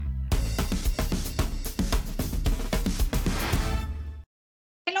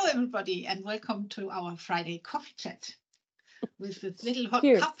everybody, and welcome to our Friday coffee chat with this little hot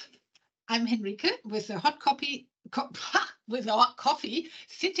Cheers. cup. I'm Henrike with a hot coffee, with a hot coffee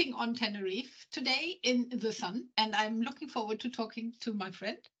sitting on Tenerife today in the sun, and I'm looking forward to talking to my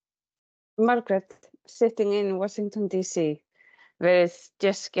friend Margaret, sitting in Washington, D.C., where it's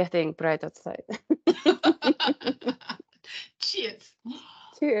just getting bright outside. Cheers.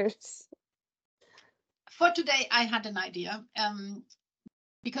 Cheers. For today, I had an idea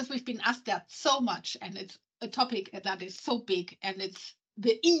because we've been asked that so much, and it's a topic that is so big, and it's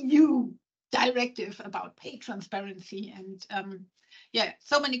the EU directive about pay transparency, and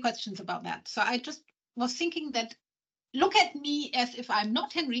so many questions about that. So I just was thinking that look at me as if I'm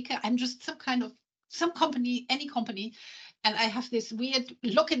not Henrike, I'm just some company, any company, and I have this weird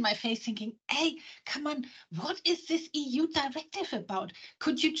look in my face thinking, hey, come on, what is this EU directive about?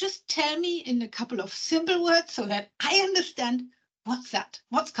 Could you just tell me in a couple of simple words so that I understand what's that?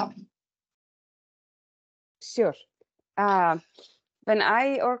 What's coming? Sure. When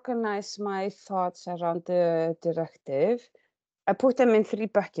I organize my thoughts around the directive, I put them in 3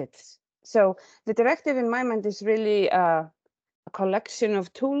 buckets. So the directive in my mind is really a collection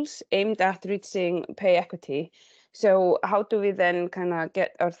of tools aimed at reaching pay equity. So how do we then kind of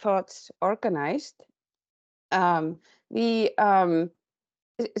get our thoughts organized?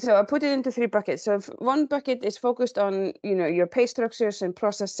 So I put it into 3 buckets. So one bucket is focused on, your pay structures and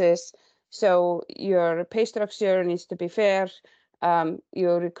processes. So your pay structure needs to be fair.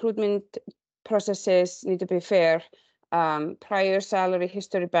 Your recruitment processes need to be fair. Prior salary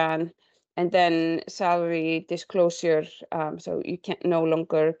history ban, and then salary disclosure. So you no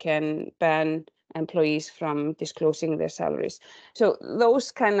longer can ban employees from disclosing their salaries. So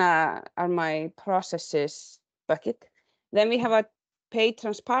those kind of are my processes bucket. Then we have a pay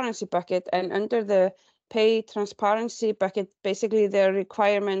transparency bucket, and under the pay transparency bucket, basically there are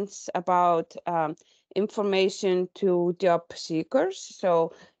requirements about information to job seekers.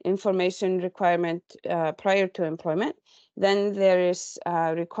 So information requirement prior to employment. Then there is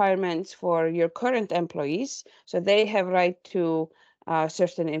requirements for your current employees. So they have right to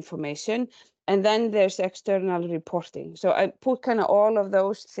certain information. And then there's external reporting. So I put kind of all of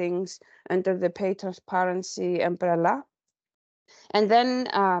those things under the pay transparency umbrella. And then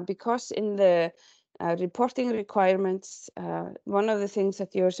because in the reporting requirements, one of the things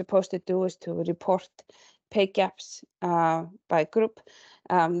that you're supposed to do is to report pay gaps by group.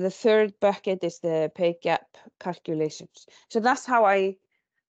 The third bucket is the pay gap calculations. So that's how I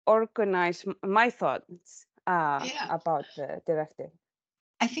organize my thoughts about the directive.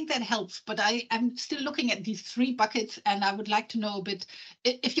 I think that helps, but I'm still looking at these 3 buckets, and I would like to know a bit,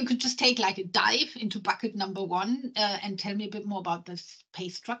 if you could just take like a dive into bucket number 1 and tell me a bit more about the pay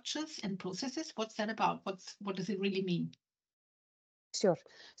structures and processes. What's that about? What does it really mean? Sure.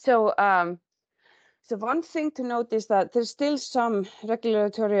 So one thing to note is that there's still some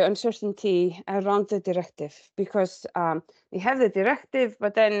regulatory uncertainty around the directive, because we have the directive,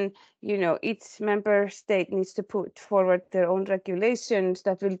 but then, each member state needs to put forward their own regulations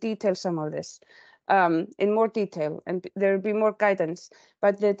that will detail some of this in more detail, and there will be more guidance.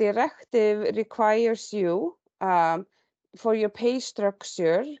 But the directive requires you, for your pay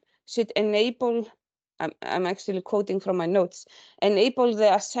structure, should enable, I'm actually quoting from my notes, enable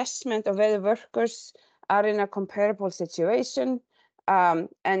the assessment of whether workers are in a comparable situation,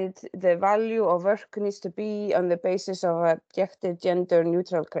 and the value of work needs to be on the basis of objective gender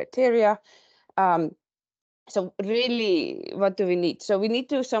neutral criteria. So really, what do we need? So we need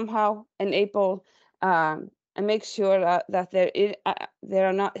to somehow enable and make sure that there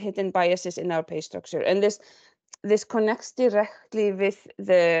are not hidden biases in our pay structure. And this connects directly with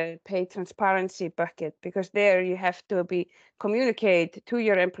the pay transparency bucket, because there you have to communicate to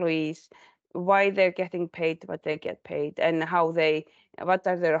your employees why they're getting paid what they get paid, and what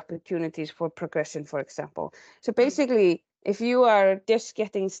are their opportunities for progression, for example. So basically, if you are just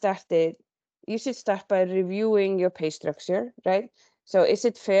getting started, you should start by reviewing your pay structure, right? So is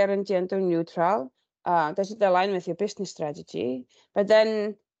it fair and gender neutral? Does it align with your business strategy? But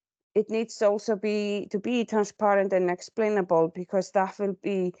then it needs also to be transparent and explainable, because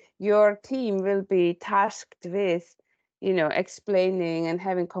your team will be tasked with, explaining and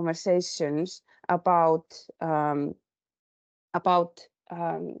having conversations about the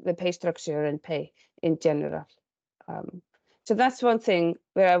pay structure and pay in general. So that's one thing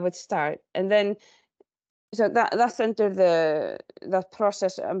where I would start, and then so that's under that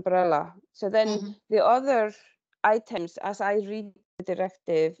process umbrella. So then the other items, as I read the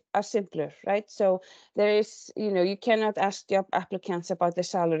directive, are simpler, right? So there is, you cannot ask job applicants about the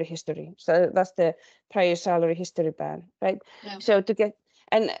salary history. So that's the prior salary history ban, right? Yeah. So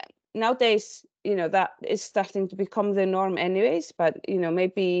And nowadays, that is starting to become the norm anyways, but,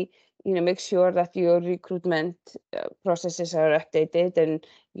 maybe, make sure that your recruitment processes are updated and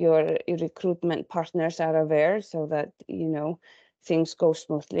your recruitment partners are aware so that, things go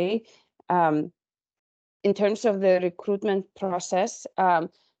smoothly. In terms of the recruitment process,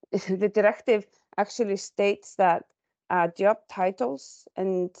 the directive actually states that job titles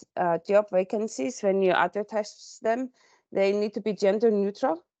and job vacancies, when you advertise them, they need to be gender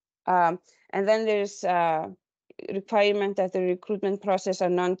neutral. And then there's a requirement that the recruitment process are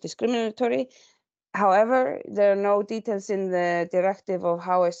non-discriminatory. However, there are no details in the directive of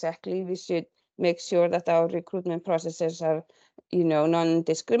how exactly we should make sure that our recruitment processes are,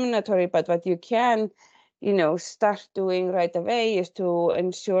 non-discriminatory. But what you can, start doing right away is to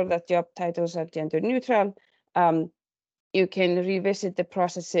ensure that job titles are gender neutral. You can revisit the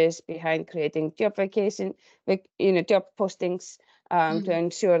processes behind creating job job postings to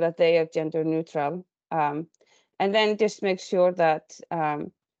ensure that they are gender neutral. And then just make sure that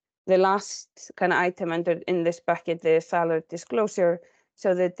the last kind of item in this bucket, the salary disclosure.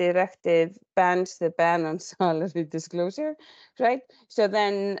 So the directive bans the ban on salary disclosure, right? So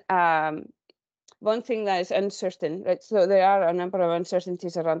then one thing that is uncertain, right? So there are a number of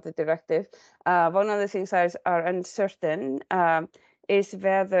uncertainties around the directive. One of the things that are uncertain is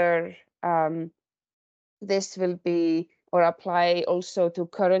whether this will be or apply also to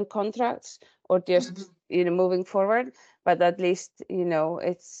current contracts or just moving forward. But at least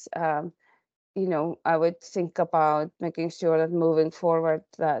it's I would think about making sure that moving forward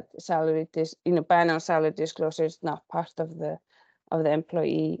that ban on salary disclosure is not part of the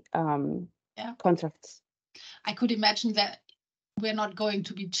employee contracts. I could imagine that we're not going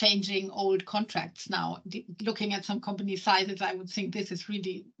to be changing old contracts now. Looking at some company sizes, I would think this is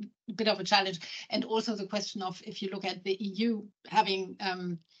really a bit of a challenge. And also the question of, if you look at the EU having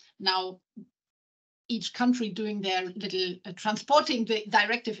now each country doing their little transporting the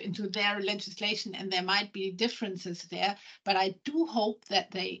directive into their legislation, and there might be differences there. But I do hope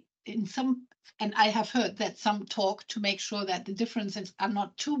that they, and I have heard that some talk to make sure that the differences are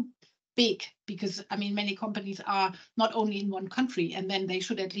not too big, because I mean many companies are not only in one country, and then they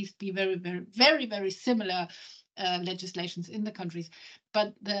should at least be very, very, very, very similar legislations in the countries.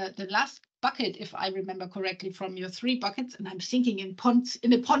 But the last bucket, if I remember correctly from your 3 buckets, and I'm thinking in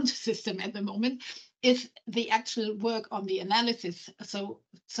a pond system at the moment, is the actual work on the analysis. So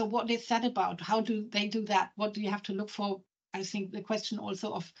what is that about? How do they do that? What do you have to look for? I think the question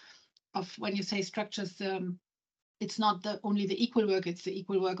also of when you say structures, it's not only the equal work, it's the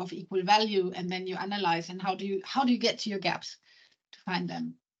equal work of equal value, and then you analyze. And how do you get to your gaps to find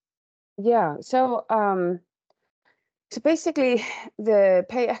them? Yeah, so basically the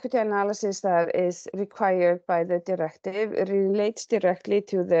pay equity analysis that is required by the directive relates directly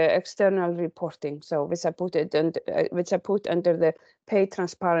to the external reporting. So which I put under the pay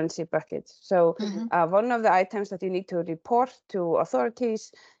transparency bucket. So one of the items that you need to report to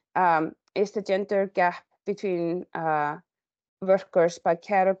authorities is the gender gap between workers by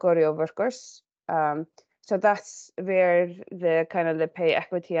category of workers. So that's where the pay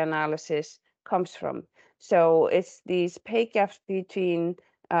equity analysis comes from. So it's these pay gaps between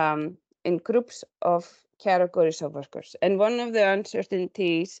in groups of categories of workers. And one of the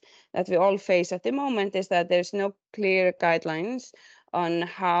uncertainties that we all face at the moment is that there's no clear guidelines on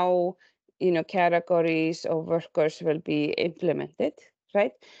how categories of workers will be implemented,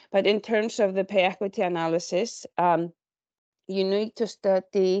 right? But in terms of the pay equity analysis, you need to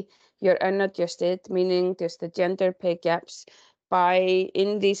study your unadjusted, meaning just the gender pay gaps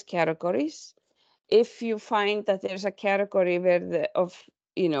in these categories. If you find that there's a category where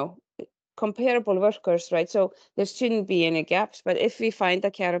comparable workers, right? So there shouldn't be any gaps. But if we find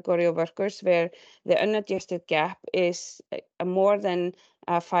a category of workers where the unadjusted gap is more than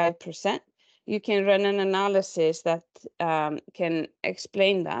 5%, you can run an analysis that can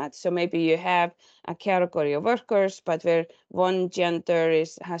explain that. So maybe you have a category of workers, but where one gender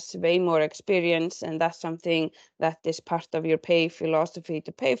has way more experience, and that's something that is part of your pay philosophy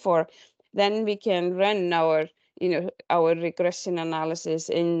to pay for. Then we can run our regression analysis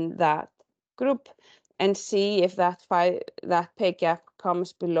in that group and see if that pay gap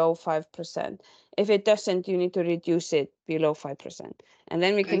comes below 5%. If it doesn't, you need to reduce it below 5%. And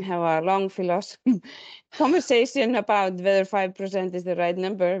then we can have a long philosophy conversation about whether 5% is the right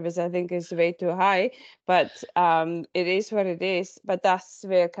number, which I think is way too high, but it is what it is. But that's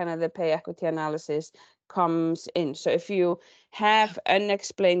where the pay equity analysis comes in. So if you have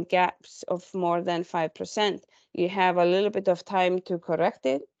unexplained gaps of more than 5%, you have a little bit of time to correct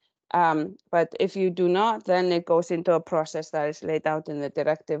it. But if you do not, then it goes into a process that is laid out in the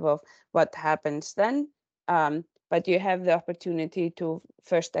directive of what happens then. But you have the opportunity to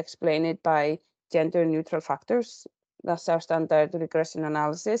first explain it by gender neutral factors. That's our standard regression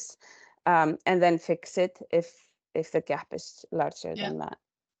analysis, and then fix it if the gap is larger than that.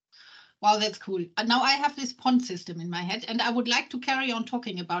 Wow, that's cool. Now I have this pond system in my head, and I would like to carry on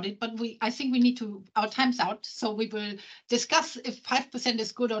talking about it, but I think we need to, our time's out, so we will discuss if 5%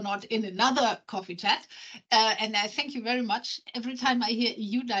 is good or not in another coffee chat. And I thank you very much. Every time I hear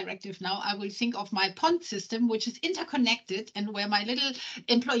EU directive now, I will think of my pond system, which is interconnected and where my little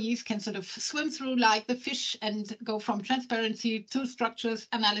employees can sort of swim through like the fish and go from transparency to structures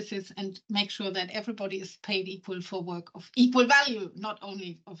analysis and make sure that everybody is paid equal for work of equal value, not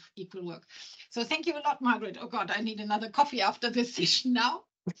only of equal work. So thank you a lot, Margaret. Oh God, I need another coffee after this session now.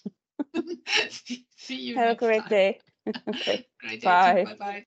 See you Have next a great time. day. Okay. Great day. Bye.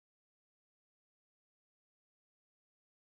 Bye-bye.